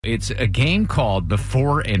It's a game called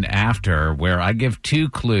Before and After, where I give two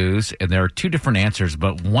clues, and there are two different answers,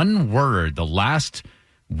 but one word, the last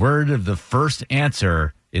word of the first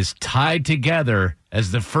answer, is tied together as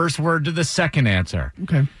the first word to the second answer.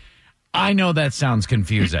 Okay. I know that sounds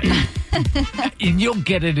confusing. And you'll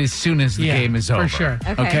get it as soon as the game is over. For sure.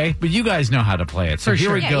 Okay? But you guys know how to play it. So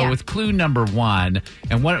here we go with clue number one.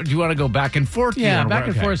 And do you want to go back and forth? Yeah, back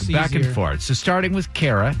and forth is back easier. and forth. So starting with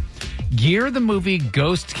Kara, year the movie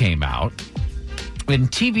Ghost came out,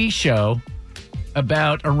 and TV show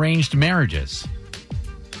about arranged marriages.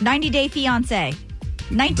 90 Day Fiancé.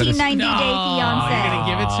 1990 Day Fiancé. You're going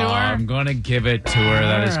to give it to her? I'm going to give it to her.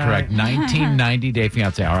 That is correct. 1990 Day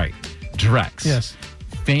Fiancé. All right. Drex. Yes.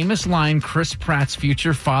 Famous line Chris Pratt's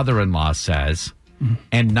future father-in-law says,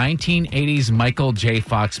 and 1980s Michael J.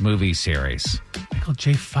 Fox movie series. Michael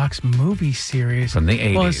J. Fox movie series. From the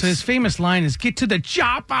 80s. Well, so his famous line is, "Get to the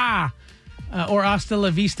chopper!" Or "Hasta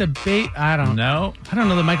la vista, babe." I don't know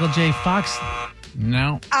the Michael J. Fox.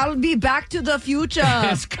 No. I'll be back to the future.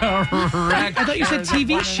 That's correct. I thought you said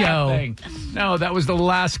TV show. No, that was the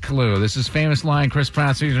last clue. This is famous line Chris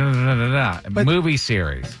Pratt's movie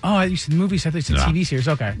series. Oh, you said movies. I thought you said TV series.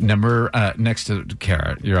 Okay. Next to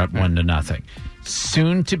Kara, you're up 1-0.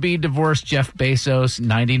 Soon to be divorced Jeff Bezos,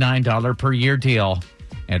 $99 per year deal,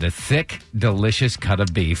 and a thick, delicious cut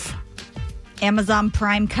of beef. Amazon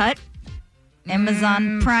Prime Cut.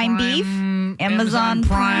 Amazon Prime Beef. Amazon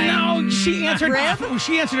Prime. No, she answered Rib?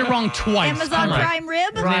 She answered it wrong twice. Amazon Prime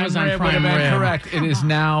Rib. Amazon Rib Prime would have been Rib. correct. It is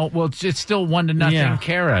now. Well, it's still 1-0. Yeah.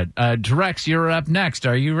 Kara, Drex, you're up next.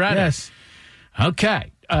 Are you ready? Yes.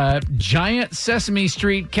 Okay. Giant Sesame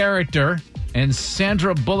Street character and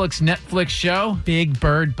Sandra Bullock's Netflix show. Big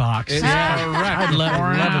Bird Box. Is correct. I'd love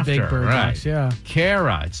Before and a Big after. Bird Right. Box. Yeah.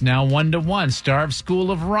 Kara, it's now 1-1. Star of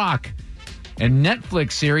School of Rock. And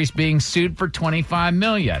Netflix series being sued for $25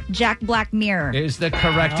 million. Jack Black Mirror. Is the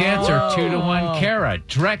correct answer. 2-1. Kara.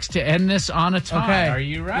 Drex to end this on a tie. Okay. Are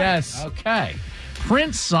you ready? Yes. Okay.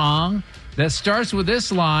 Prince song that starts with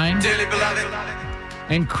this line.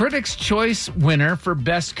 And Critics' Choice winner for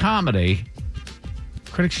Best Comedy.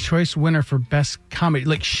 Critics' Choice winner for Best Comedy.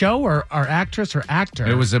 Like show or actress or actor?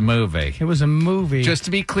 It was a movie. It was a movie. Just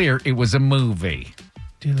to be clear, it was a movie.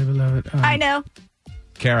 Dearly beloved. I know.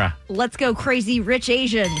 Kara. Let's Go Crazy Rich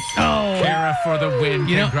Asians. Kara for the win.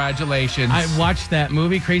 Congratulations. I watched that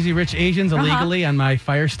movie, Crazy Rich Asians, illegally on my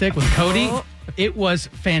Fire Stick with Cody. It was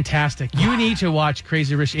fantastic. You need to watch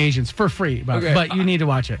Crazy Rich Asians for free, but you need to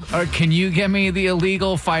watch it. Can you get me the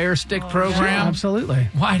illegal Fire Stick program? Sure, absolutely.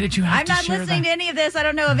 Why did you have I'm to not share listening that? to any of this. I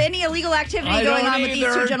don't know of any illegal activity going on with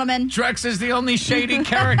these two gentlemen. Drex is the only shady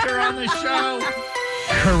character on the show.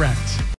 Correct.